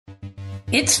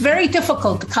It's very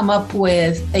difficult to come up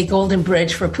with a golden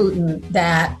bridge for Putin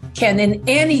that can in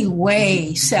any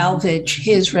way salvage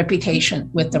his reputation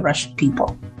with the Russian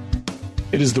people.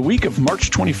 It is the week of March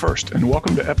 21st, and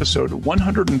welcome to episode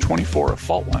 124 of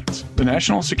Fault Lines, the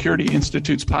National Security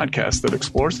Institute's podcast that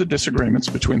explores the disagreements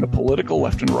between the political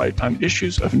left and right on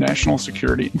issues of national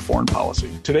security and foreign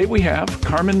policy. Today we have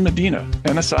Carmen Medina,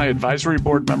 NSI Advisory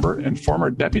Board member and former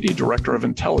Deputy Director of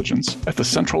Intelligence at the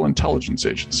Central Intelligence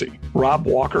Agency, Rob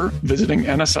Walker, visiting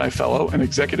NSI Fellow and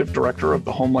Executive Director of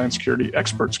the Homeland Security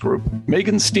Experts Group,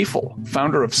 Megan Stiefel,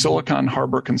 founder of Silicon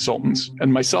Harbor Consultants,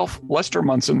 and myself, Lester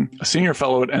Munson, a Senior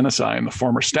Fellow at NSI and the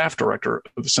former Staff Director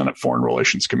of the Senate Foreign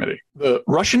Relations Committee. The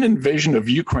Russian invasion of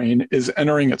Ukraine is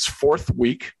entering its fourth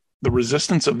week. The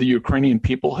resistance of the Ukrainian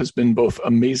people has been both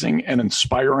amazing and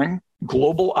inspiring.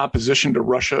 Global opposition to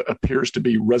Russia appears to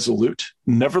be resolute.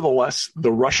 Nevertheless,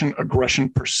 the Russian aggression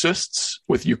persists,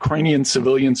 with Ukrainian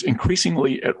civilians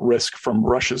increasingly at risk from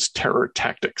Russia's terror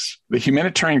tactics. The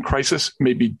humanitarian crisis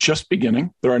may be just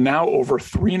beginning. There are now over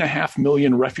 3.5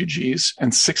 million refugees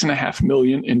and 6.5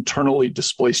 million internally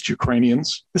displaced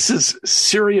Ukrainians. This is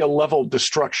Syria-level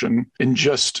destruction in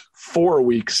just 4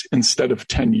 weeks instead of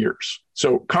 10 years.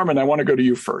 So, Carmen, I want to go to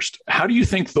you first. How do you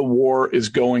think the war is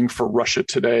going for Russia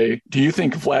today? Do you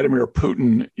think Vladimir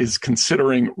Putin is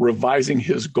considering revising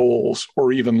his goals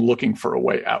or even looking for a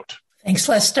way out? Thanks,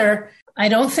 Lester. I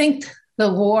don't think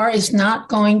the war is not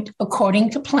going according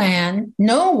to plan.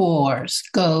 No wars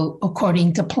go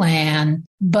according to plan.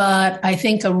 But I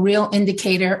think a real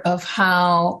indicator of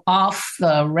how off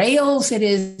the rails it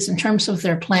is in terms of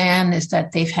their plan is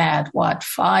that they've had,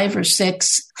 5 or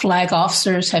 6 flag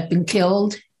officers have been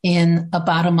killed in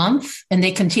about a month, and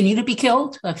they continue to be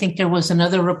killed. I think there was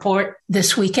another report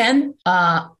this weekend.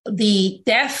 The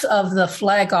death of the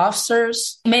flag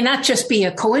officers may not just be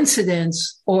a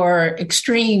coincidence or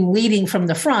extreme leading from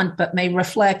the front, but may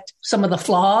reflect some of the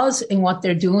flaws in what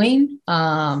they're doing.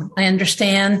 I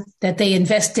understand that they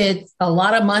invested a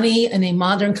lot of money in a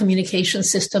modern communication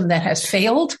system that has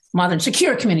failed, modern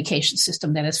secure communication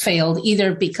system that has failed,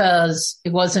 either because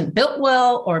it wasn't built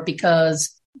well or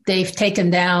because they've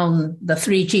taken down the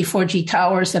 3G, 4G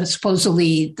towers that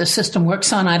supposedly the system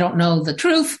works on. I don't know the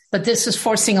truth, but this is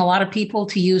forcing a lot of people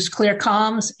to use clear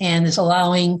comms and is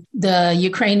allowing the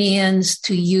Ukrainians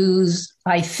to use,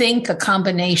 I think, a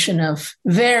combination of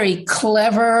very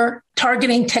clever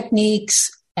targeting techniques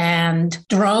and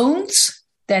drones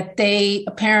that they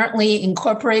apparently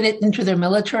incorporated into their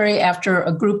military after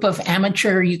a group of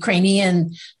amateur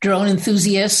Ukrainian drone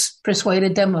enthusiasts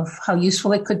persuaded them of how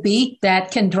useful it could be, that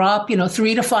can drop,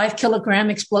 3 to 5 kilogram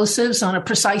explosives on a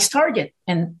precise target.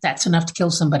 And that's enough to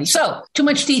kill somebody. So too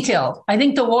much detail. I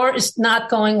think the war is not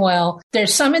going well.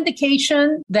 There's some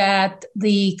indication that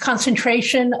the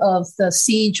concentration of the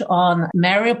siege on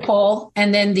Mariupol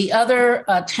and then the other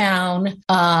town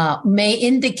may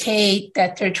indicate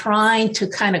that they're trying to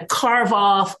kind of carve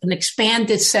off an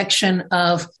expanded section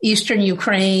of eastern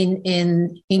Ukraine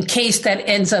in case that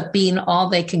ends up being all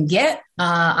they can get.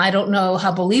 I don't know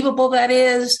how believable that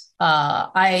is.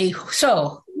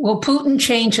 Will Putin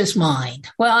change his mind?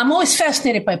 Well, I'm always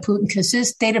fascinated by Putin because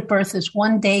his date of birth is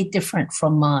one day different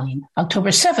from mine. October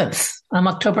 7th. I'm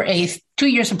October 8th,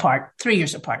 3 years apart,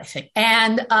 I think.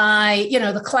 And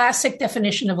the classic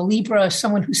definition of a Libra is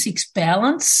someone who seeks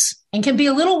balance and can be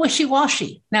a little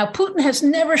wishy-washy. Now, Putin has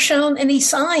never shown any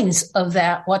signs of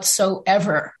that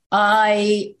whatsoever.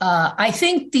 I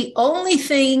think the only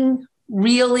thing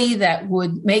really that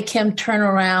would make him turn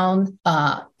around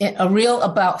a real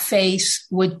about face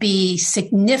would be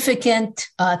significant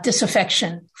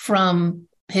disaffection from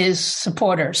his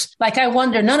supporters. I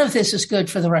wonder, none of this is good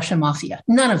for the Russian mafia.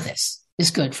 None of this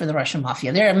is good for the Russian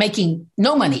mafia. They're making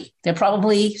no money. They're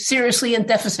probably seriously in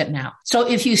deficit now. So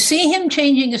if you see him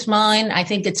changing his mind, I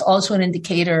think it's also an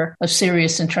indicator of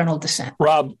serious internal dissent.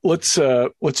 Rob, let's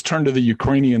turn to the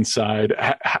Ukrainian side.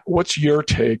 What's your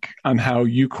take on how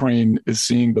Ukraine is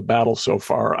seeing the battle so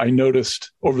far? I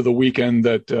noticed over the weekend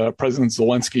that President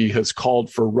Zelensky has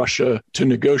called for Russia to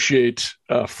negotiate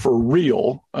for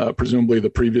real. Presumably the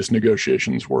previous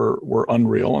negotiations were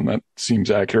unreal, and that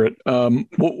seems accurate.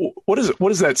 What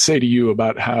does that say to you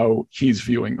about how he's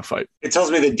viewing the fight? It tells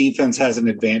me that defense has an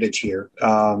advantage here,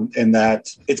 and that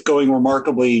it's going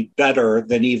remarkably better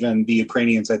than even the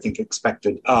Ukrainians, I think,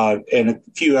 expected. And a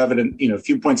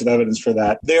few points of evidence for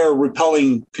that. They are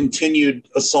repelling continued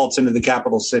assaults into the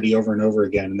capital city over and over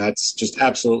again, and that's just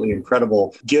absolutely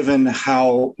incredible, given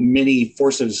how many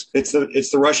forces. It's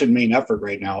the Russian main effort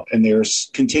right now, and they're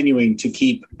continuing to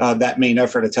keep that main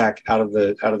effort attack out of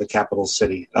the capital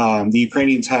city. The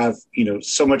Ukrainians have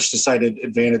so much decided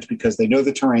advantage because they know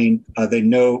the terrain. They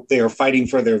know they are fighting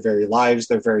for their very lives,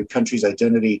 their very country's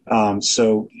identity.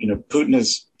 So Putin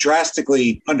has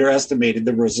drastically underestimated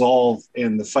the resolve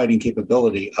and the fighting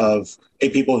capability of a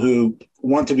people who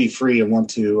want to be free and want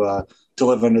to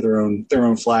live under their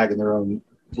own flag and their own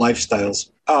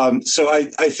lifestyles. So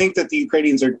I think that the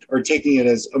Ukrainians are taking it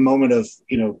as a moment of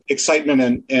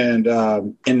excitement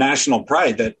and national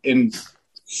pride that in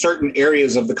certain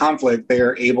areas of the conflict they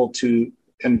are able to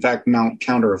in fact mount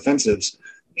counteroffensives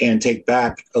and take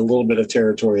back a little bit of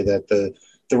territory that the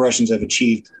Russians have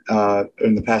achieved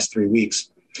in the past 3 weeks.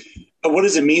 What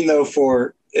does it mean though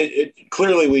for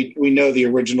clearly we know the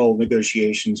original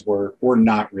negotiations were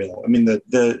not real. I mean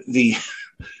the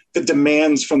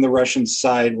demands from the Russian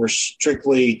side were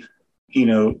strictly,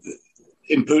 in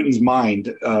Putin's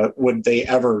mind, would they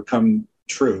ever come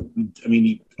true? I mean,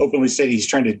 he openly stated he's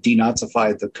trying to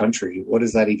denazify the country. What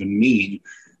does that even mean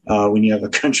when you have a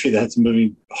country that's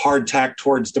moving hard tack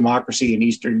towards democracy and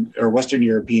Eastern or Western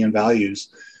European values,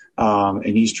 and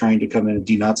he's trying to come in and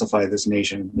denazify this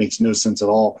nation? It makes no sense at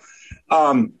all.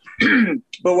 But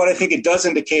what I think it does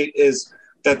indicate is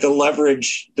that the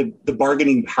leverage, the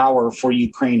bargaining power for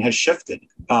Ukraine has shifted.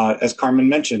 As Carmen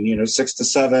mentioned, 6 to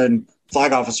 7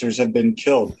 flag officers have been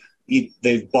killed.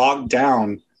 They've bogged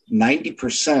down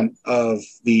 90% of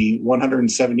the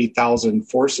 170,000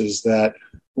 forces that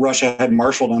Russia had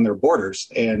marshaled on their borders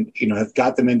and, have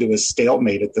got them into a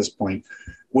stalemate at this point,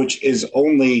 which is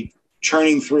only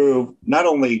churning through not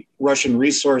only Russian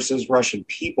resources, Russian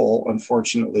people,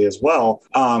 unfortunately, as well,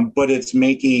 but it's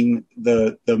making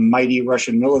the mighty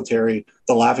Russian military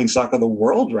the laughingstock of the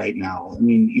world right now. I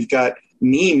mean, you've got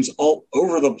memes all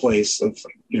over the place of,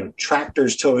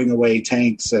 tractors towing away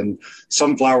tanks and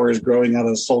sunflowers growing out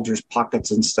of soldiers'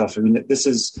 pockets and stuff. I mean, this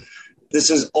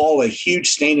is all a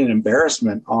huge stain and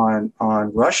embarrassment on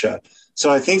Russia.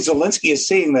 So I think Zelensky is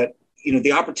seeing that,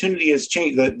 the opportunity has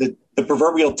changed. The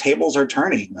proverbial tables are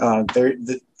turning.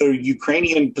 The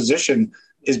Ukrainian position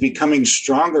is becoming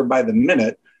stronger by the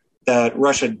minute that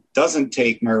Russia doesn't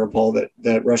take Mariupol,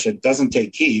 that Russia doesn't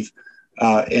take Kyiv,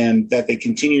 and that they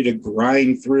continue to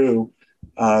grind through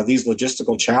these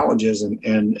logistical challenges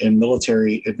and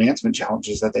military advancement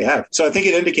challenges that they have. So I think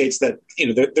it indicates that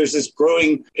there's this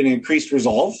growing and increased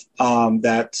resolve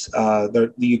that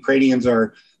the Ukrainians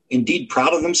are indeed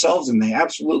proud of themselves, and they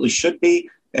absolutely should be,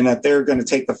 and that they're going to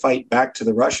take the fight back to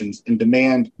the Russians and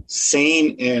demand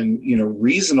sane and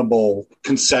reasonable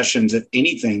concessions if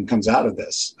anything comes out of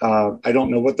this. I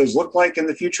don't know what those look like in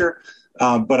the future,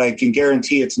 but I can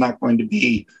guarantee it's not going to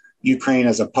be Ukraine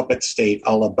as a puppet state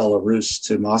a la Belarus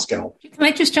to Moscow. Can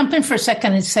I just jump in for a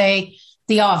second and say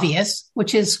the obvious,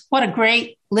 which is what a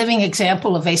great living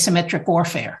example of asymmetric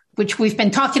warfare, which we've been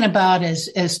talking about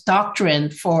as doctrine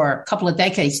for a couple of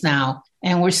decades now.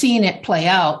 And we're seeing it play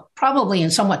out probably in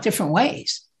somewhat different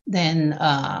ways than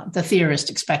the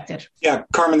theorist expected. Yeah,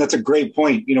 Carmen, that's a great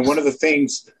point. One of the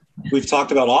things we've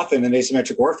talked about often in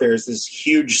asymmetric warfare is this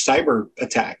huge cyber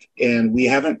attack. And we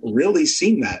haven't really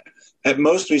seen that. At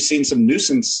most, we've seen some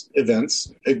nuisance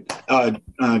events,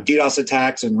 DDoS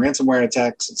attacks and ransomware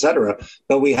attacks, et cetera.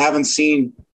 But we haven't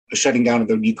seen a shutting down of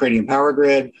the Ukrainian power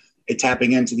grid, a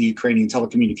tapping into the Ukrainian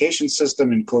telecommunications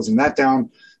system and closing that down.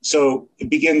 So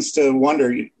it begins to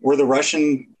wonder, were the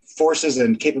Russian forces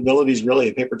and capabilities really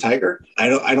a paper tiger? I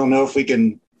don't know if we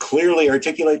can clearly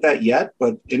articulate that yet,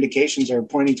 but indications are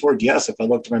pointing toward yes, if I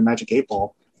look to my magic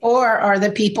 8-ball. Or are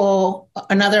the people,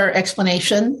 another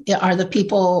explanation, are the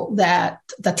people that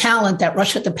the talent that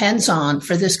Russia depends on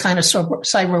for this kind of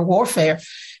cyber warfare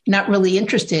not really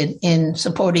interested in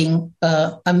supporting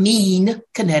a mean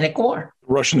kinetic war?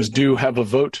 Russians do have a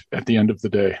vote at the end of the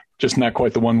day, just not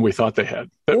quite the one we thought they had,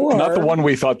 not the one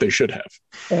we thought they should have.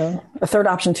 Yeah. A third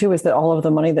option, too, is that all of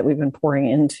the money that we've been pouring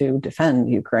in to defend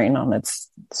Ukraine on its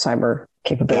cyber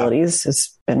capabilities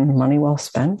has been money well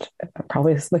spent.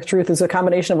 Probably the truth is a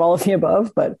combination of all of the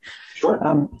above, but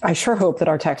sure. I sure hope that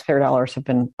our taxpayer dollars have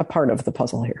been a part of the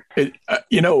puzzle here.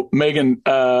 Megan,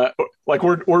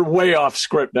 we're way off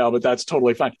script now, but that's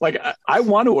totally fine. I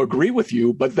want to agree with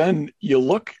you, but then you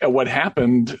look at what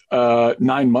happened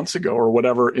 9 months ago or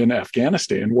whatever in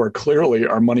Afghanistan, where clearly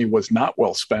our money was not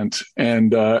well spent.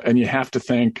 And you have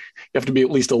to be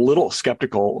at least a little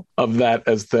skeptical of that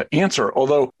as the answer,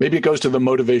 although maybe it goes to the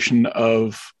motivation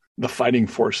of the fighting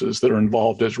forces that are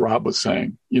involved, as Rob was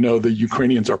saying. The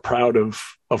Ukrainians are proud of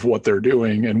what they're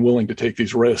doing and willing to take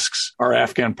these risks. Our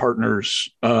Afghan partners,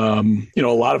 a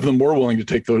lot of them were willing to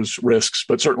take those risks,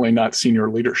 but certainly not senior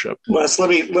leadership. Wes, let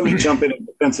me jump in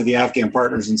defense of the Afghan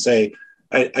partners and say,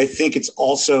 I think it's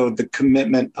also the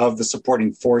commitment of the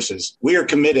supporting forces. We are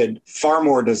committed far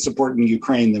more to supporting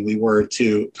Ukraine than we were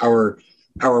to our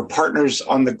partners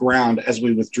on the ground as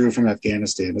we withdrew from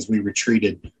Afghanistan, as we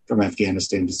retreated from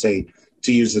Afghanistan,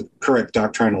 to use the correct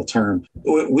doctrinal term.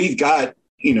 We've got,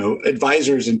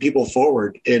 advisors and people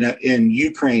forward in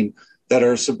Ukraine that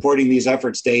are supporting these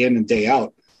efforts day in and day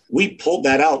out. We pulled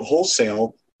that out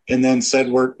wholesale and then said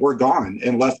we're gone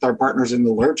and left our partners in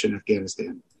the lurch in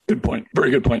Afghanistan. Good point.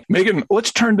 Very good point. Megan,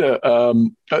 let's turn to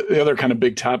the other kind of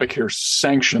big topic here,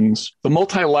 sanctions. The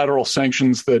multilateral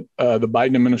sanctions that the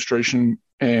Biden administration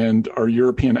and our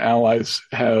European allies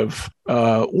have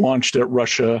launched at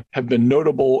Russia have been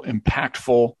notable,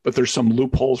 impactful, but there's some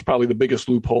loopholes. Probably the biggest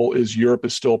loophole is Europe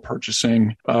is still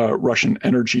purchasing Russian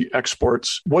energy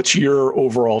exports. What's your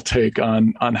overall take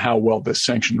on how well this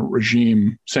sanctions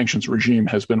regime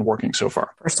has been working so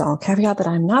far? First, I'll caveat that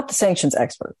I'm not the sanctions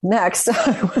expert. Next,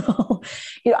 I will.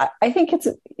 I think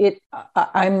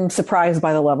I'm surprised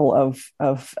by the level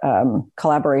of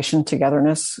collaboration,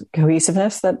 togetherness,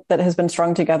 cohesiveness that has been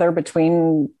strung together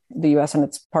between the U.S. and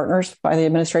its partners by the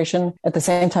administration. At the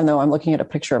same time, though, I'm looking at a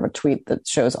picture of a tweet that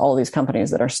shows all of these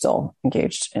companies that are still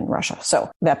engaged in Russia.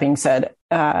 So that being said,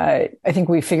 I think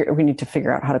we need to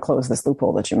figure out how to close this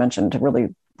loophole that you mentioned to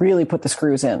really, really put the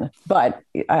screws in. But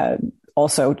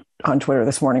also on Twitter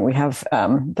this morning, we have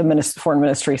the foreign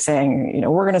ministry saying,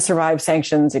 we're going to survive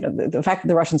sanctions. The fact that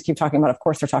the Russians keep talking about it, of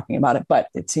course, they're talking about it, but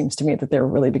it seems to me that they're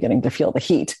really beginning to feel the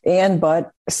heat.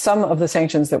 But some of the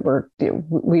sanctions that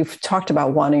we've talked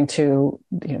about wanting to,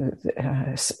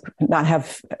 not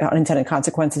have unintended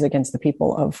consequences against the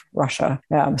people of Russia.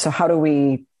 So how do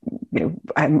we?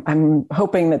 I'm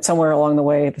hoping that somewhere along the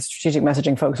way, the strategic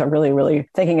messaging folks are really, really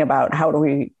thinking about how do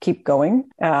we keep going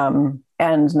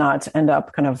and not end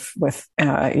up kind of with,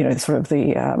 sort of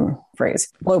the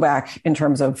phrase blowback in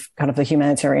terms of kind of the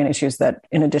humanitarian issues that,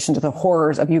 in addition to the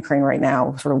horrors of Ukraine right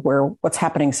now, sort of what's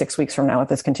happening 6 weeks from now if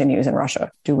this continues in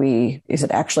Russia? Is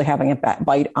it actually having a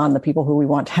bite on the people who we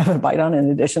want to have a bite on in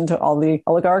addition to all the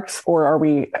oligarchs? Or are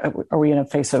we in a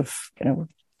phase of,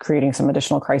 creating some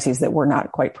additional crises that we're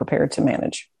not quite prepared to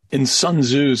manage? In Sun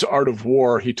Tzu's Art of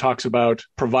War, he talks about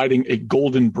providing a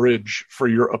golden bridge for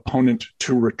your opponent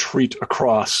to retreat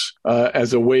across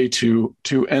as a way to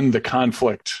end the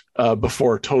conflict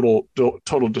before total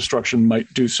destruction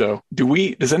might do so.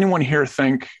 Does anyone here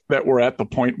think that we're at the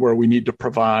point where we need to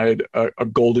provide a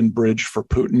golden bridge for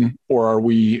Putin, or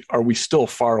are we still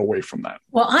far away from that?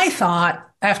 Well, I thought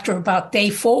after about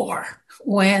day 4,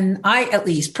 when I at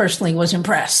least personally was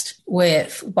impressed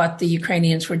with what the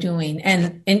Ukrainians were doing,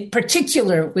 and in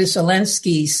particular with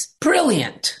Zelensky's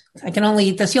brilliant, that's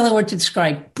the only word to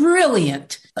describe,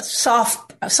 brilliant,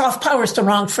 soft power is the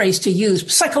wrong phrase to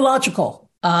use, psychological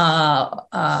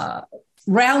rallying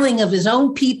of his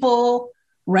own people,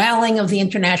 rallying of the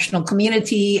international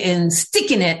community, and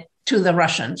sticking it to the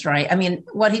Russians, right? I mean,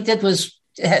 what he did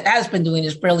has been doing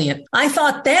is brilliant. I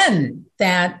thought then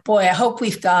that, boy, I hope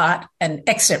we've got an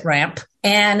exit ramp.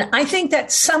 And I think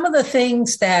that some of the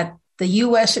things that the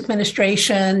U.S.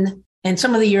 administration and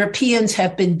some of the Europeans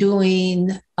have been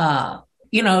doing, not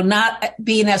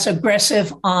being as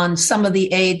aggressive on some of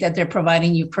the aid that they're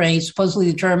providing Ukraine.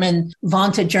 Supposedly the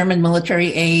vaunted German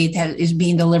military aid is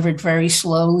being delivered very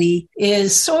slowly,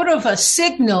 is sort of a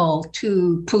signal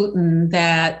to Putin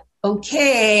that,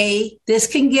 okay, this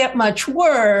can get much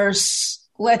worse.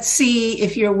 Let's see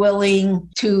if you're willing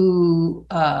to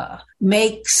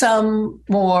make some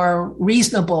more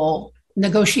reasonable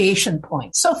negotiation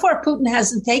points. So far, Putin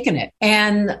hasn't taken it.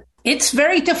 And it's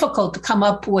very difficult to come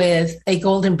up with a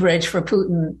golden bridge for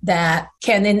Putin that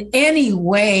can in any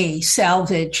way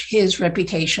salvage his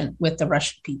reputation with the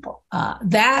Russian people.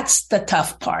 That's the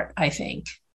tough part, I think.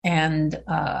 And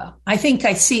I think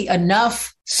I see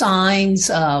enough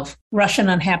signs of Russian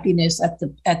unhappiness at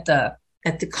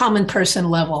the common person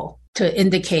level to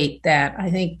indicate that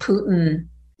I think Putin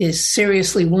is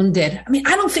seriously wounded. I mean,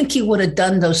 I don't think he would have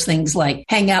done those things like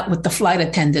hang out with the flight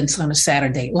attendants on a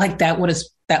Saturday, like that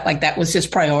was his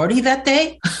priority that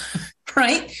day,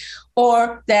 right?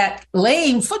 Or that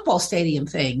lame football stadium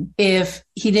thing if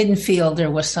he didn't feel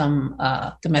there was some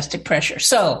domestic pressure.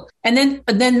 So, and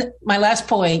then my last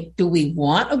point, do we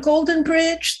want a golden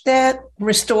bridge that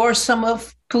restores some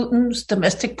of Putin's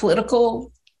domestic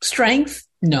political strength?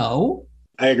 No.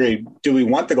 I agree. Do we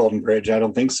want the golden bridge? I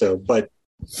don't think so. But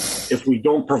if we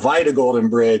don't provide a golden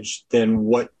bridge, then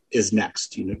what is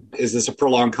next? Is this a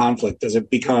prolonged conflict? Does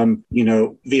it become,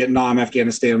 Vietnam,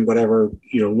 Afghanistan, whatever,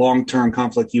 long-term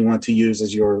conflict you want to use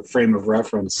as your frame of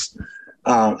reference?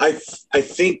 I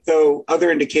think, though,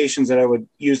 other indications that I would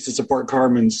use to support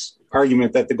Carmen's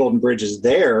argument that the Golden Bridge is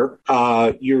there,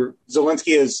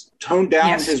 Zelensky has toned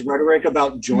down his rhetoric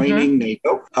about joining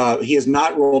NATO. He has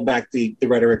not rolled back the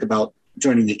rhetoric about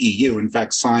joining the EU. In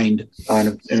fact, signed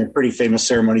in a pretty famous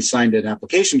ceremony, signed an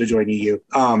application to join EU.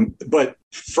 But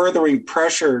furthering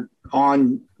pressure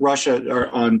on Russia or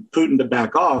on Putin to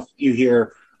back off, you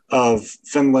hear of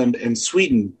Finland and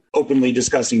Sweden openly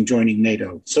discussing joining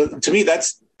NATO. So to me,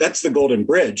 that's the Golden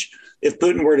Bridge. If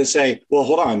Putin were to say, well,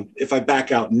 hold on, if I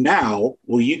back out now,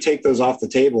 will you take those off the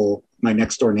table, my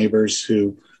next door neighbors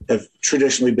who have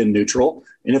traditionally been neutral?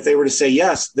 And if they were to say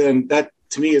yes, then that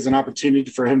to me is an opportunity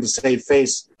for him to save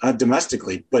face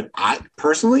domestically. But I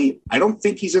don't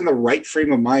think he's in the right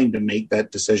frame of mind to make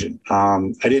that decision.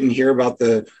 I didn't hear about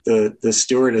the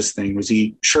stewardess thing. Was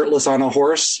he shirtless on a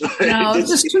horse? No, it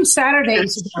was 2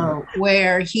 Saturdays ago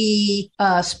where he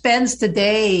spends the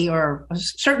day or a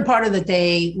certain part of the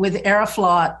day with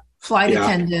Aeroflot flight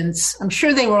attendants. I'm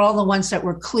sure they were all the ones that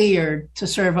were cleared to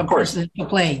serve on presidential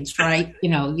planes, right?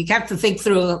 You have to think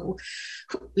through,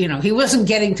 he wasn't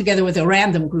getting together with a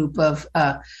random group of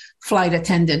flight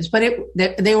attendants, but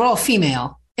they were all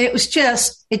female. It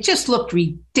just looked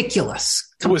ridiculous.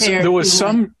 There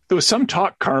was some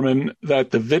talk, Carmen, that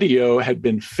the video had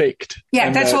been faked. Yeah,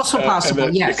 that's also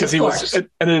possible. Yes, because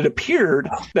and it appeared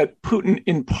that Putin,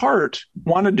 in part,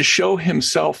 wanted to show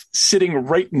himself sitting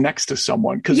right next to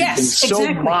someone because he's been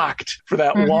so mocked for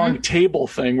that long table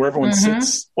thing where everyone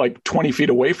sits like 20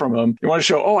 feet away from him. You want to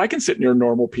show, I can sit near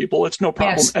normal people. It's no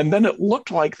problem. Yes. And then it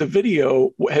looked like the video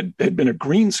had been a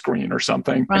green screen or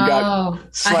something. And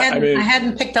I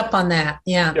hadn't picked up on that.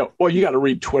 Yeah. Well, you got to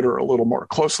read Twitter a little more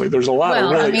closely. There's a lot of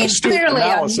really astute clearly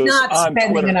analysis I'm not on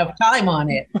spending Twitter. enough time on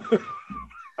it.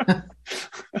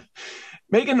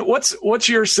 Megan, what's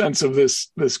your sense of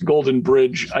this Golden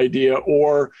Bridge idea,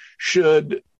 or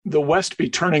should the West be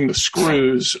turning the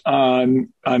screws on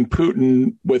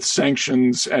Putin with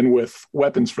sanctions and with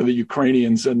weapons for the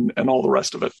Ukrainians and all the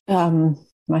rest of it?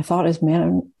 My thought is,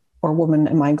 man or woman,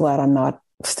 am I glad I'm not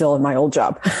still in my old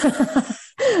job?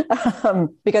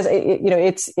 Because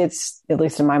it's at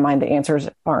least in my mind, the answers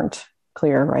aren't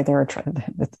clear, right? There are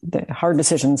the hard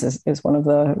decisions is one of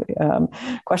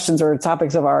the questions or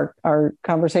topics of our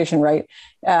conversation, right?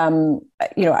 I'm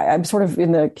sort of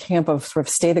in the camp of sort of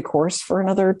stay the course for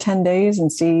another 10 days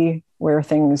and see where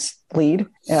things lead.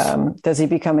 Does he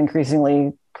become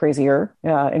increasingly crazier?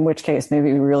 In which case,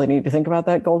 maybe we really need to think about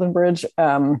that Golden Bridge,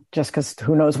 just because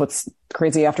who knows what's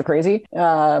crazy after crazy,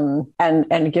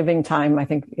 and giving time, I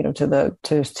think,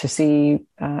 to see,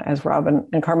 as Rob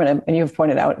and Carmen and you've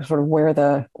pointed out, sort of where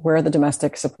the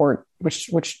domestic support,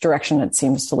 which direction it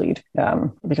seems to lead,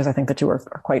 because I think the two are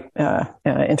quite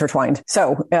intertwined.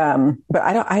 So,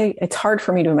 but it's hard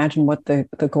for me to imagine what the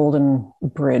Golden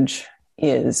Bridge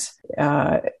is,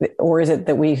 or is it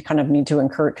that we kind of need to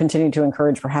continue to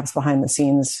encourage, perhaps behind the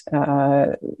scenes,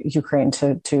 Ukraine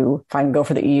to go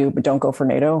for the EU but don't go for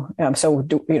NATO? So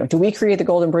do we create the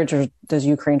Golden Bridge, or does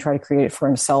Ukraine try to create it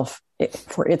for itself, as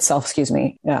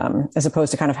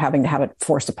opposed to kind of having to have it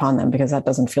forced upon them, because that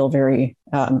doesn't feel very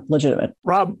legitimate.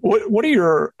 Rob, what's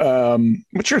your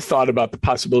thought about the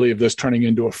possibility of this turning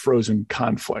into a frozen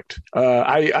conflict?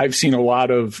 I've seen a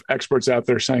lot of experts out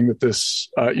there saying that this,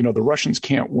 the Russians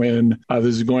can't win.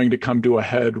 This is going to come to a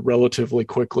head relatively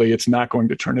quickly. It's not going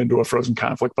to turn into a frozen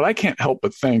conflict. But I can't help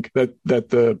but think that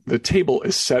the table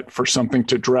is set for something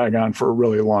to drag on for a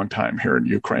really long time here in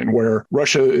Ukraine, where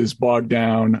Russia is bogged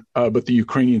down, but the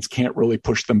Ukrainians can't really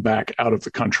push them back out of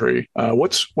the country.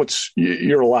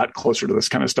 You're a lot closer to this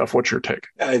kind of stuff. What's your take?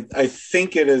 I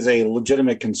think it is a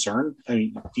legitimate concern. I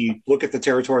mean, you look at the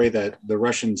territory that the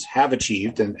Russians have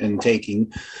achieved and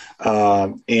taking,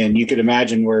 and you could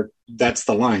imagine where that's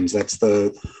the lines. That's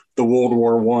the World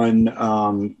War I,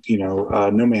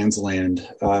 no man's land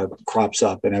crops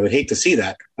up, and I would hate to see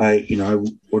that. I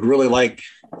would really like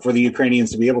for the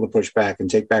Ukrainians to be able to push back and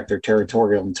take back their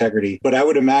territorial integrity. But I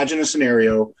would imagine a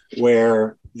scenario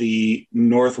where the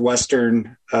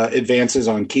northwestern advances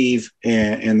on Kyiv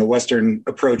and the western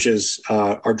approaches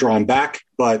are drawn back,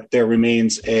 but there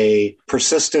remains a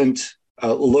persistent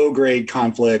low-grade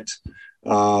conflict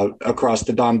across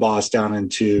the Donbass down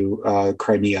into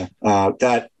Crimea.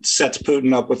 That sets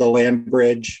Putin up with a land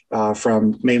bridge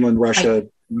from mainland Russia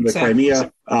to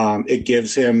Crimea. It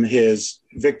gives him his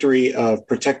victory of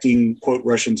protecting, quote,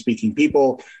 Russian-speaking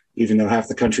people, even though half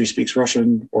the country speaks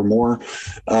Russian or more.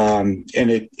 And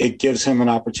it gives him an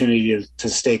opportunity to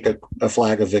stake a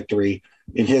flag of victory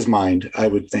in his mind, I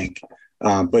would think.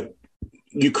 But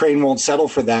Ukraine won't settle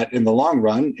for that in the long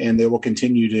run, and they will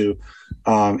continue to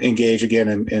engage again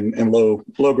in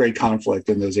low-grade conflict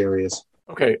in those areas.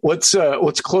 Okay, let's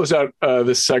close out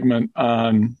this segment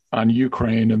on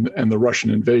Ukraine and the Russian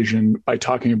invasion by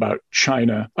talking about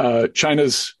China.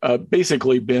 China's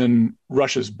basically been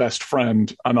Russia's best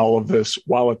friend on all of this,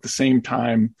 while at the same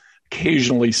time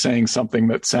occasionally saying something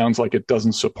that sounds like it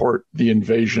doesn't support the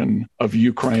invasion of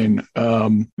Ukraine.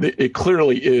 It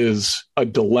clearly is a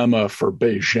dilemma for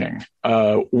Beijing,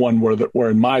 one where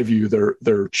in my view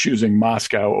they're choosing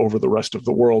Moscow over the rest of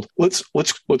the world. Let's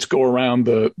go around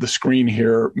the screen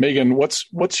here. Megan,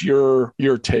 what's your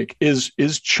take? Is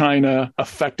China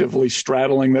effectively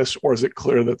straddling this, or is it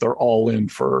clear that they're all in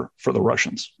for the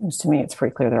Russians? To me, it's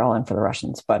pretty clear they're all in for the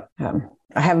Russians, but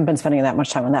I haven't been spending that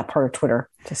much time on that part of Twitter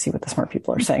to see what the smart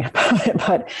people are saying about it.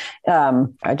 But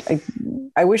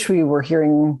I wish we were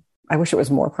hearing. I wish it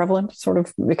was more prevalent, sort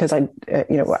of, because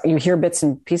you hear bits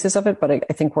and pieces of it, but I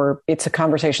think it's a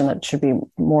conversation that should be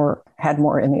had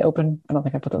more in the open. I don't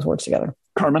think I put those words together.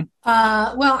 Carmen?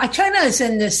 Well, China is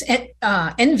in this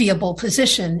enviable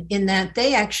position in that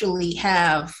they actually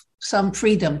have some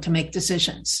freedom to make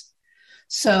decisions.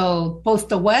 So both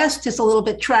the West is a little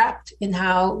bit trapped in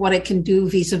what it can do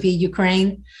vis-a-vis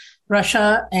Ukraine,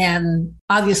 Russia, and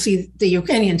obviously the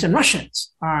Ukrainians and Russians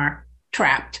are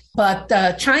trapped. But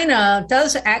China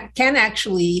can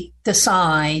actually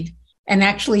decide and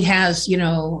actually has,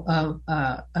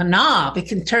 a knob. It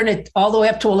can turn it all the way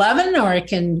up to 11, or it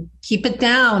can keep it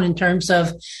down in terms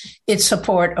of its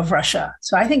support of Russia.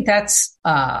 So I think that's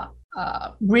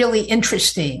really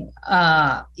interesting.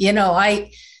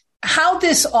 How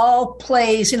this all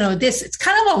plays, it's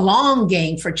kind of a long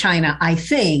game for China, I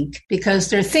think,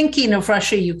 because they're thinking of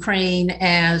Russia, Ukraine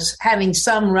as having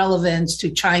some relevance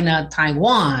to China,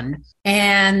 Taiwan.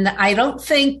 And I don't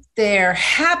think they're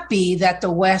happy that the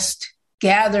West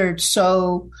gathered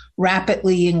so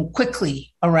rapidly and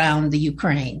quickly around the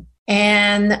Ukraine.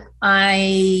 And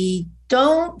I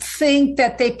don't think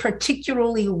that they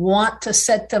particularly want to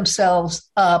set themselves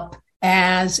up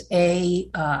as a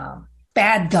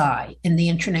bad guy in the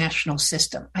international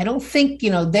system. I don't think,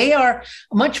 they are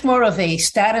much more of a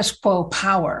status quo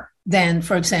power than,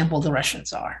 for example, the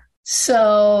Russians are.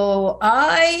 So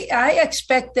I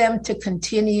expect them to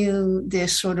continue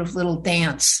this sort of little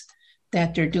dance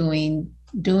that they're doing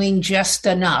just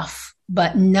enough,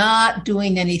 but not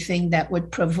doing anything that would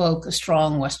provoke a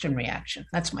strong Western reaction.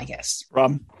 That's my guess.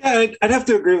 Rob? Yeah, I'd have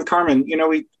to agree with Carmen.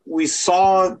 We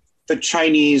saw the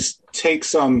Chinese take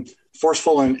some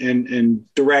forceful and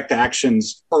direct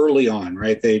actions early on,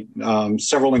 right? They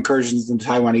several incursions into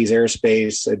Taiwanese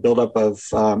airspace, a buildup of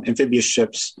amphibious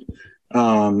ships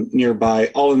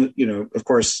nearby, all in, of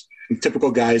course, in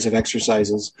typical guise of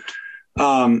exercises.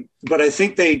 But I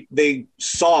think they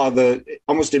saw the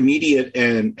almost immediate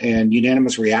and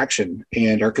unanimous reaction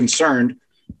and are concerned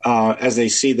as they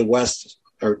see the West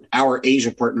or our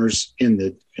Asia partners in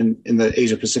the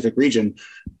Asia Pacific region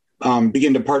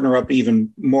begin to partner up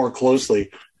even more closely.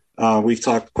 We've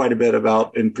talked quite a bit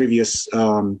about in previous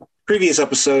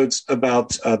episodes about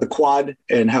the Quad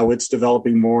and how it's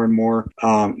developing more and more.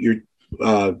 You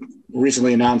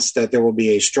recently announced that there will be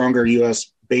a stronger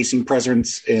U.S. basing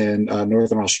presence in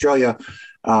Northern Australia.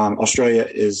 Australia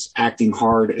is acting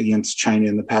hard against China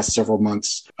in the past several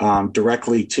months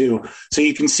directly too. So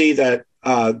you can see that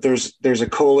there's a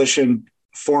coalition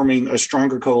forming, a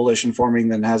stronger coalition forming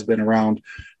than has been around.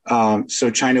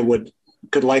 So China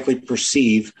could likely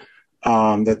perceive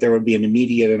that there would be an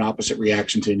immediate and opposite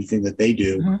reaction to anything that they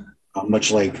do,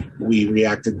 much like we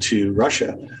reacted to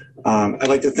Russia. I'd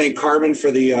like to thank Carmen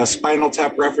for the Spinal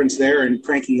Tap reference there and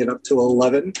cranking it up to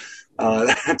 11.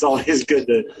 That's always good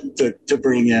to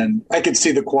bring in. I could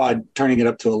see the Quad turning it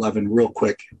up to 11 real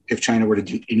quick if China were to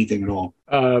do anything at all.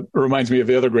 It reminds me of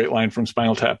the other great line from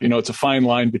Spinal Tap. It's a fine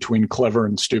line between clever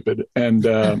and stupid. And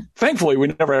thankfully, we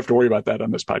never have to worry about that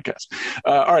on this podcast.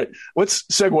 All right, let's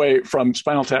segue from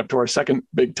Spinal Tap to our second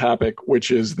big topic,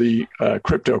 which is the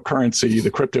cryptocurrency,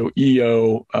 the crypto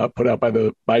EO put out by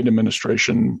the Biden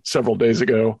administration several days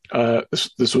ago.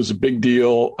 This was a big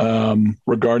deal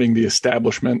regarding the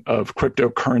establishment of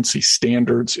cryptocurrency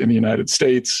standards in the United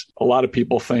States. A lot of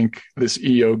people think this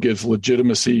EO gives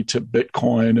legitimacy to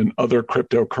Bitcoin and other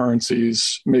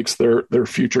cryptocurrencies, makes their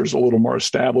futures a little more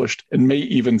established, and may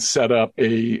even set up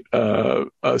a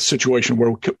situation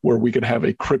where we could have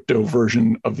a crypto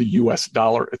version of the U.S.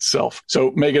 dollar itself.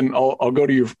 So, Megan, I'll go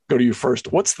to you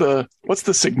first. What's the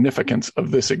significance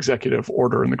of this executive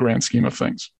order in the grand scheme of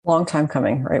things? Long time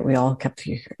coming, right? We all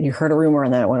you heard a rumor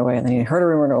and then it went away, and then you heard a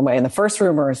rumor and it went away. And the first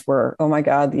rumors were, oh my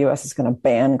God, the U.S. is going to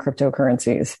ban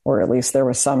cryptocurrencies, or at least there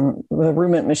was the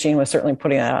Rumit machine was certainly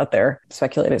putting that out there.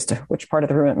 Speculate as to which part of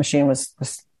the Rumit machine was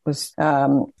was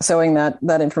sowing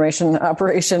that information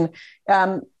operation.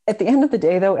 At the end of the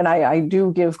day, though, and I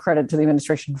do give credit to the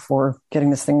administration for getting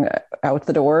this thing out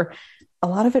the door, a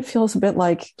lot of it feels a bit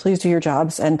like, please do your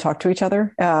jobs and talk to each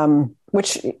other,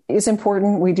 which is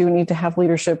important. We do need to have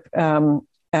leadership.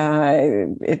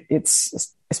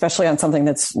 It's especially on something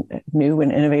that's new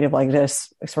and innovative like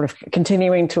this, sort of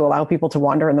continuing to allow people to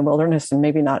wander in the wilderness and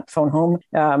maybe not phone home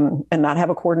and not have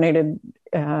a coordinated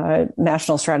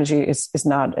national strategy is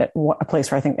not a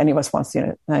place where I think any of us wants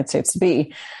the United States to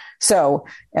be. So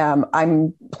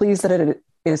I'm pleased that it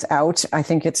is out. I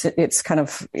think it's kind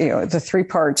of, the three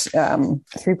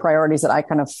priorities that I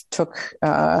kind of took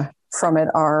from it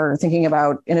are thinking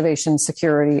about innovation,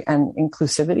 security, and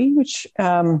inclusivity, which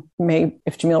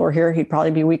if Jamil were here, he'd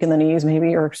probably be weak in the knees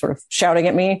maybe, or sort of shouting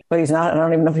at me, but he's not. I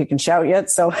don't even know if he can shout yet.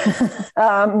 So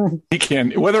he can,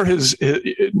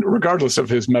 regardless of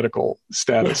his medical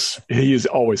status, he is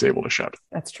always able to shout.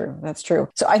 That's true.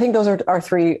 So I think those are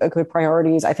three good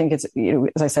priorities. I think it's,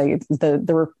 as I say,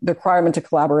 the requirement to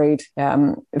collaborate,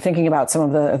 thinking about some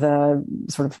of the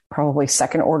sort of probably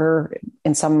second order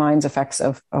in some minds effects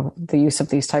of the use of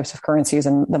these types of currencies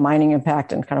and the mining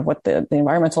impact and kind of what the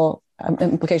environmental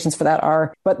implications for that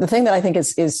are. But the thing that I think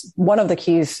is one of the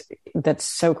keys that's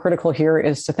so critical here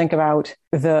is to think about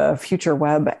the future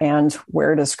web and what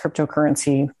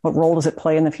role does it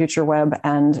play in the future web?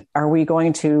 And are we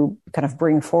going to kind of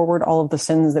bring forward all of the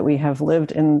sins that we have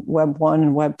lived in Web 1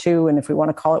 and Web 2? And if we want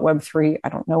to call it Web 3, I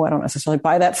don't know. I don't necessarily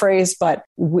buy that phrase, but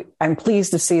I'm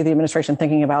pleased to see the administration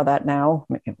thinking about that now.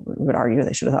 We would argue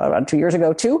they should have thought about it 2 years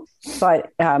ago too.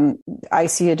 But I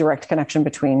see a direct connection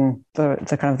between the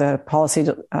kind of the policy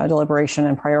deliberation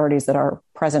and priorities that are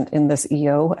present in this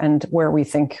EO and where we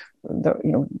think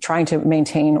trying to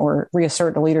maintain or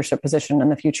reassert a leadership position in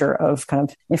the future of kind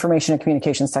of information and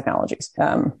communications technologies.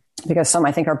 Because some,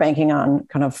 I think, are banking on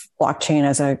kind of blockchain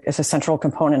as a central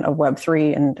component of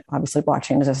Web3, and obviously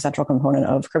blockchain is a central component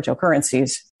of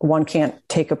cryptocurrencies. One can't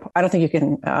I don't think you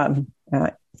can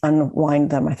unwind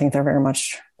them. I think they're very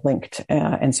much linked.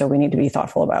 And so we need to be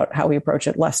thoughtful about how we approach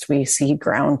it, lest we cede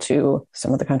ground to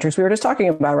some of the countries we were just talking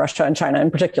about, Russia and China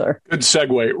in particular. Good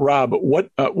segue. Rob,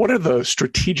 what are the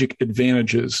strategic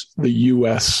advantages the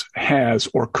U.S. has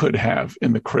or could have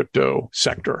in the crypto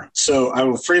sector? So I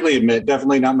will freely admit,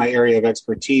 definitely not my area of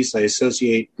expertise. I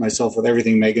associate myself with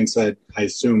everything Megan said. I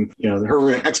assume,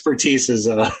 her expertise is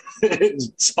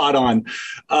spot on.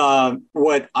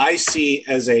 What I see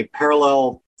as a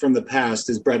parallel from the past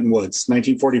is Bretton Woods,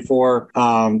 1944.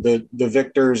 The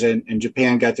victors and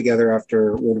Japan got together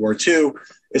after World War II,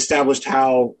 established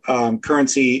how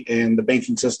currency and the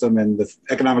banking system and the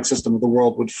economic system of the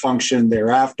world would function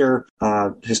thereafter.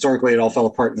 Historically, it all fell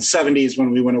apart in the 70s when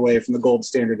we went away from the gold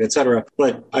standard, et cetera.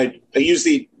 But I use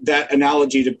that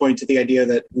analogy to point to the idea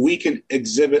that we can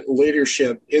exhibit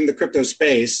leadership in the crypto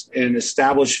space and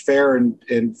establish fair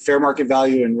and fair market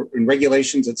value and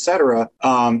regulations, et cetera,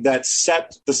 that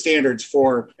set the standards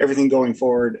for everything going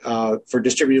forward, for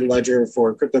distributed ledger,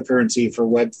 for cryptocurrency, for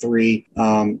Web3.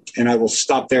 And I will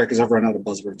stop there because I've run out of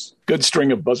buzzwords. Good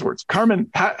string of buzzwords. Carmen,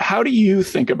 how do you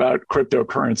think about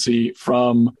cryptocurrency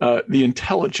from the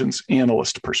intelligence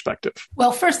analyst perspective?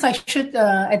 Well, first, I should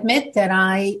admit that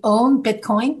I own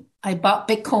Bitcoin. I bought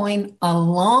Bitcoin a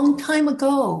long time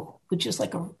ago, which is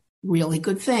like a really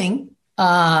good thing.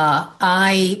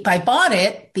 I bought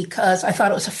it because I thought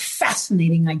it was a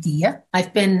fascinating idea.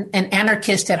 I've been an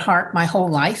anarchist at heart my whole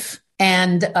life,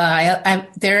 and I'm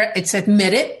there. It's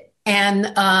admitted. And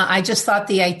I just thought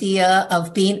the idea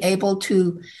of being able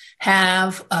to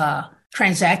have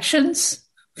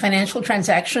financial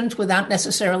transactions without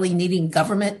necessarily needing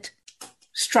government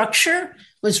structure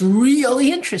was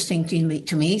really interesting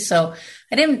to me. So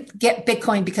I didn't get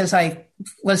Bitcoin because I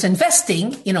was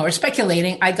investing, or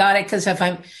speculating. I got it because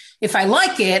if I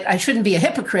like it, I shouldn't be a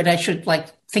hypocrite. I should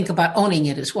think about owning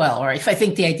it as well, or if I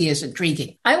think the idea is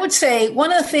intriguing. I would say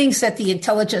one of the things that the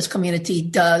intelligence community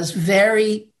does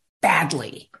very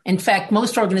badly, in fact,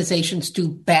 most organizations do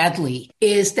badly,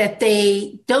 is that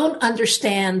they don't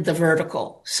understand the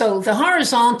vertical. So the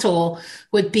horizontal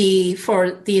would be,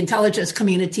 for the intelligence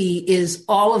community, is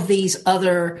all of these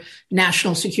other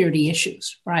national security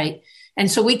issues, right?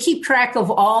 And so we keep track of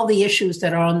all the issues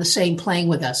that are on the same plane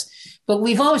with us. But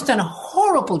we've always done a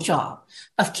horrible job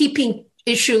of keeping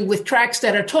issue with tracks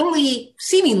that are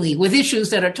seemingly with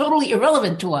issues that are totally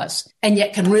irrelevant to us and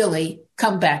yet can really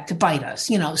come back to bite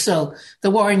us. So the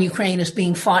war in Ukraine is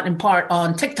being fought in part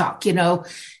on TikTok,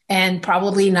 and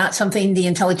probably not something the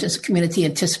intelligence community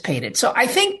anticipated. So I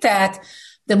think that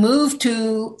the move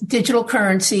to digital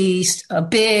currencies, a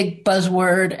big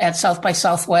buzzword at South by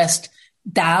Southwest,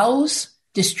 DAOs,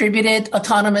 distributed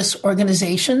autonomous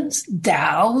organizations,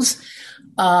 DAOs,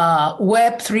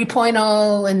 Web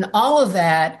 3.0, and all of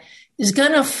that is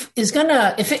gonna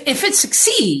if it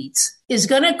succeeds, is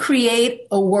gonna create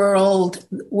a world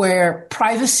where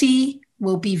privacy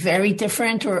will be very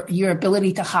different, or your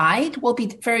ability to hide will be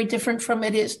very different from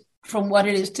what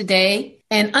it is today.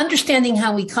 And understanding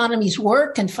how economies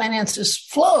work and finances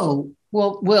flow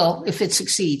will, if it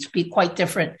succeeds, be quite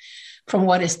different from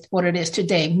what it is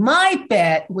today. My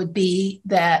bet would be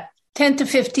that 10 to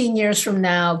 15 years from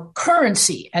now,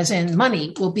 currency, as in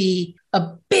money, will be a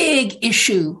big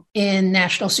issue in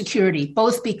national security,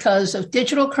 both because of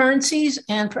digital currencies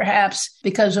and perhaps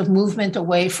because of movement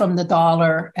away from the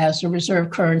dollar as a reserve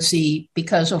currency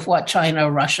because of what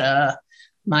China, Russia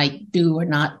might do or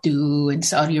not do, in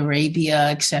Saudi Arabia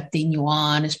accepting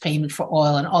yuan as payment for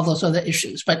oil and all those other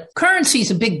issues. But currency is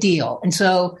a big deal. And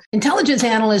so intelligence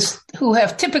analysts who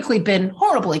have typically been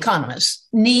horrible economists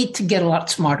need to get a lot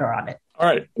smarter on it. All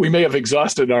right. We may have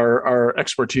exhausted our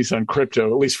expertise on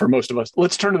crypto, at least for most of us.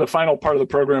 Let's turn to the final part of the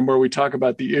program where we talk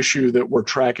about the issue that we're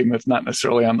tracking that's not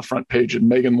necessarily on the front page. And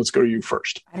Megan, let's go to you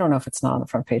first. I don't know if it's not on the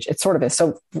front page. It sort of is.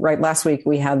 So last week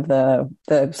we had the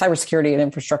cybersecurity and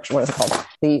infrastructure. What is it called?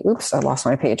 I lost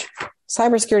my page.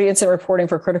 Cybersecurity Incident Reporting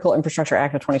for Critical Infrastructure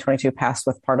Act of 2022 passed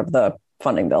with part of the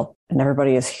funding bill. And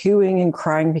everybody is hewing and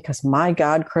crying because, my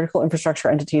God, critical infrastructure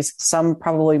entities, some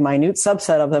probably minute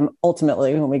subset of them,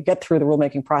 ultimately, when we get through the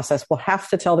rulemaking process, will have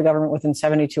to tell the government within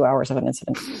 72 hours of an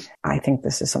incident. I think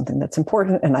this is something that's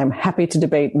important, and I'm happy to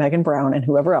debate Megan Brown and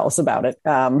whoever else about it.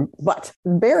 But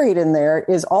buried in there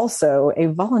is also a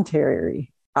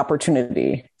voluntary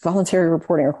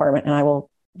reporting requirement. And I will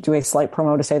do a slight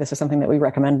promo to say this is something that we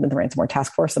recommend in the ransomware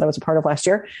task force that I was a part of last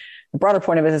year. The broader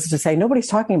point of it is to say nobody's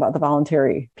talking about the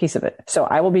voluntary piece of it. So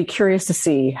I will be curious to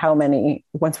see how many,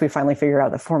 once we finally figure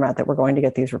out the format that we're going to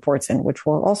get these reports in, which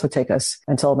will also take us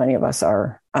until many of us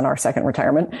are on our second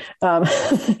retirement, who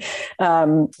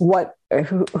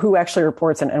actually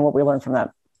reports and what we learn from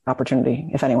that opportunity,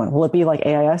 if anyone. Will it be like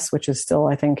AIS, which is still,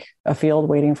 I think, a field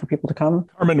waiting for people to come?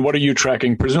 Carmen, what are you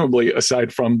tracking, presumably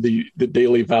aside from the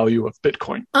daily value of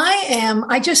Bitcoin?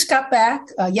 I just got back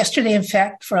yesterday, in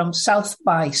fact, from South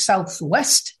by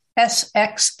Southwest,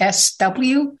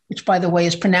 SXSW, which, by the way,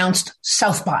 is pronounced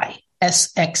South by.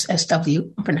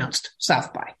 SXSW, pronounced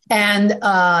South by. And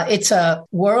it's a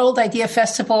World Idea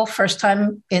Festival, first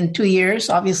time in 2 years,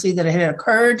 obviously, that it had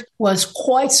occurred. Was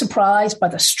quite surprised by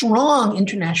the strong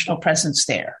international presence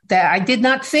there. That I did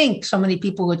not think so many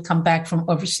people would come back from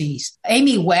overseas.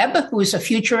 Amy Webb, who is a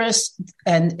futurist,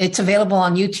 and it's available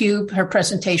on YouTube, her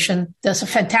presentation does a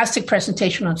fantastic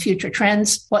presentation on future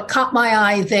trends. What caught my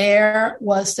eye there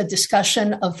was the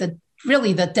discussion of the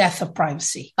death of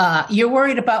privacy. You're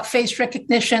worried about face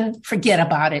recognition? Forget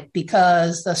about it,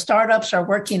 because the startups are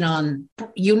working on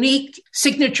unique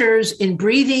signatures in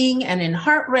breathing and in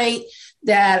heart rate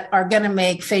that are going to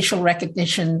make facial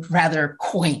recognition rather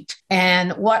quaint.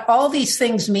 And what all these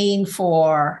things mean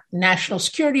for national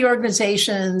security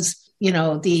organizations,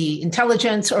 the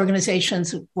intelligence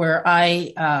organizations where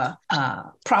I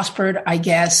prospered, I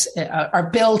guess, are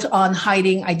built on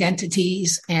hiding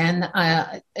identities. And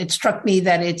it struck me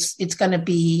that it's going to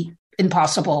be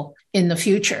impossible in the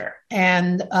future.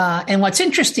 And what's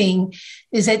interesting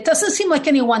is it doesn't seem like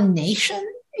any one nation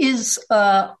is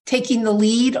taking the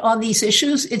lead on these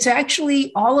issues. It's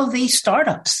actually all of these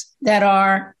startups that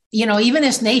are, even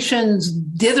as nations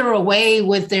dither away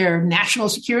with their national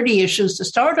security issues, the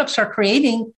startups are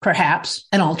creating perhaps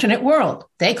an alternate world.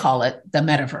 They call it the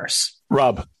metaverse.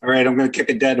 Rob. All right, I'm going to kick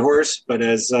a dead horse, but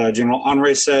as General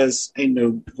Henry says, ain't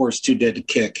no horse too dead to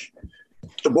kick.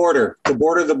 The border.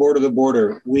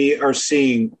 We are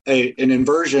seeing an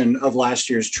inversion of last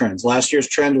year's trends. Last year's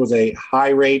trend was a high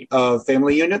rate of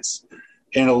family units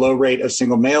and a low rate of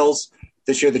single males.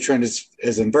 This year, the trend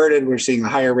is inverted. We're seeing a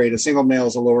higher rate of single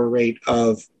males, a lower rate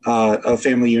of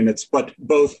family units, but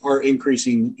both are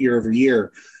increasing year over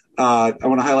year. I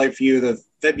want to highlight for you the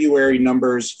February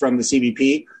numbers from the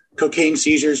CBP. Cocaine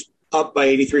seizures up by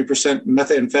 83%,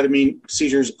 methamphetamine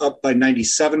seizures up by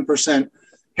 97%,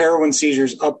 heroin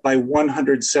seizures up by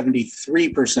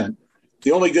 173%.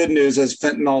 The only good news is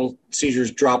fentanyl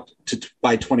seizures dropped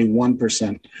by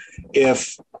 21%.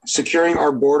 If securing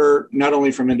our border, not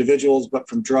only from individuals, but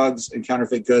from drugs and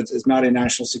counterfeit goods, is not a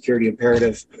national security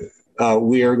imperative,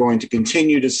 we are going to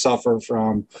continue to suffer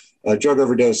from drug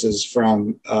overdoses,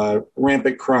 from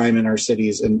rampant crime in our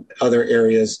cities and other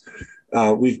areas.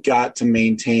 We've got to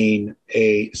maintain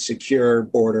a secure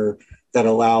border that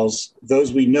allows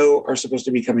those we know are supposed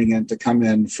to be coming in to come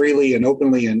in freely and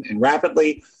openly and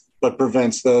rapidly, but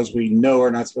prevents those we know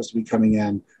are not supposed to be coming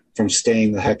in from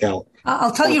staying the heck out.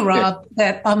 I'll tell you, Rob,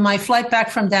 that on my flight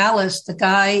back from Dallas, the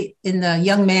guy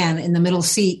young man in the middle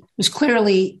seat was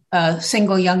clearly a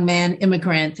single young man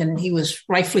immigrant, and he was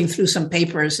rifling through some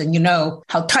papers. And you know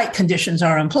how tight conditions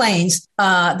are on planes.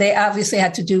 They obviously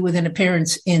had to do with an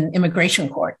appearance in immigration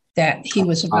court that he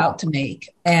was about to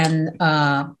make. And,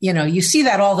 you see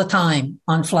that all the time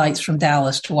on flights from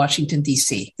Dallas to Washington,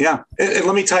 D.C. Yeah. And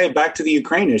let me tie it back to the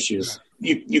Ukraine issues.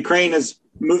 Ukraine is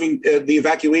moving, the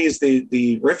evacuees,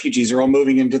 the refugees are all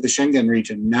moving into the Schengen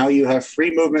region. Now you have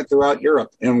free movement throughout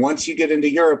Europe. And once you get into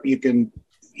Europe, you can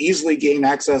easily gain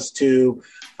access to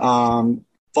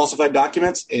falsified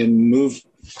documents and move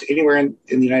anywhere in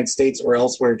the United States or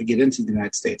elsewhere to get into the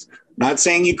United States. Not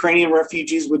saying Ukrainian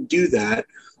refugees would do that.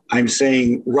 I'm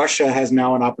saying Russia has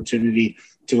now an opportunity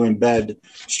to embed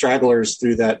stragglers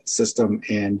through that system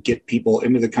and get people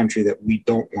into the country that we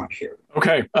don't want here.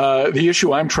 Okay. The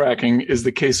issue I'm tracking is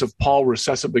the case of Paul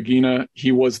Rusesabagina.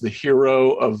 He was the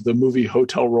hero of the movie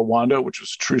Hotel Rwanda, which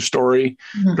was a true story.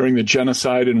 Mm-hmm. During the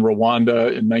genocide in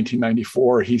Rwanda in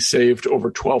 1994, he saved over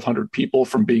 1,200 people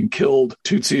from being killed,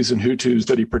 Tutsis and Hutus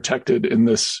that he protected in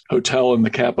this hotel in the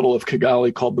capital of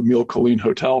Kigali called the Mille Collines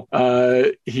Hotel.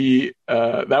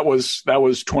 That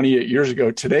was 28 years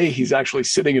ago. Today, he's actually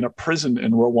sitting in a prison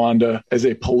in Rwanda as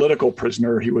a political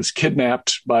prisoner. He was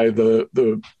kidnapped by the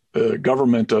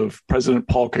government of President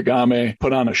Paul Kagame,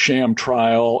 put on a sham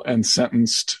trial and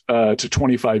sentenced to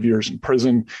 25 years in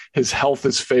prison. His health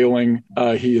is failing.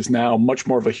 He is now much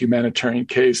more of a humanitarian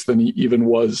case than he even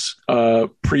was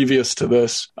previous to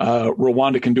this.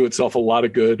 Rwanda can do itself a lot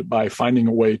of good by finding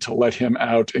a way to let him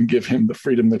out and give him the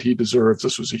freedom that he deserves.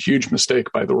 This was a huge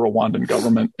mistake by the Rwandan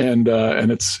government, and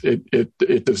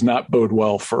it does not bode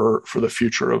well for the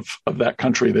future of that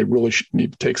country. They really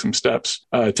need to take some steps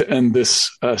to end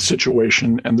this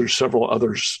situation, and there's several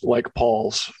others like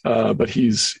Paul's, but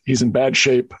he's in bad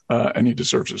shape and he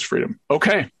deserves his freedom.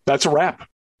 Okay, that's a wrap.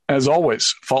 As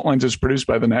always, Fault Lines is produced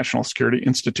by the National Security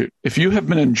Institute. If you have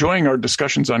been enjoying our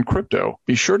discussions on crypto,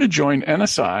 be sure to join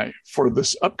NSI for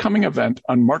this upcoming event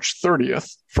on March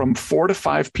 30th from 4 to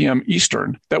 5 p.m.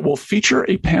 Eastern that will feature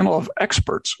a panel of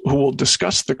experts who will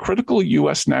discuss the critical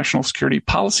U.S. national security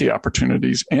policy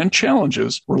opportunities and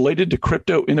challenges related to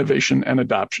crypto innovation and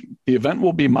adoption. The event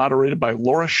will be moderated by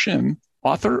Laura Shin,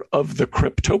 author of The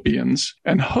Cryptopians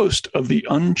and host of the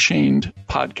Unchained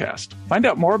podcast. Find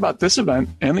out more about this event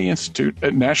and the Institute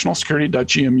at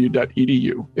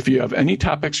nationalsecurity.gmu.edu. If you have any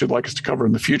topics you'd like us to cover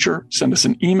in the future, send us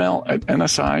an email at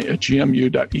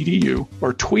nsi@gmu.edu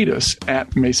or tweet us at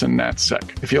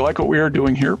MasonNatSec. If you like what we are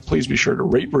doing here, please be sure to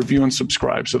rate, review, and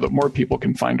subscribe so that more people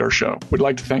can find our show. We'd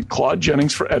like to thank Claude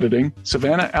Jennings for editing,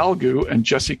 Savannah Algu and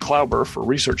Jesse Klauber for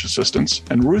research assistance,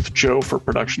 and Ruth Joe for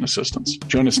production assistance.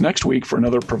 Join us next week for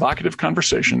another provocative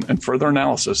conversation and further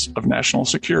analysis of national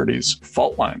security's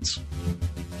fault lines.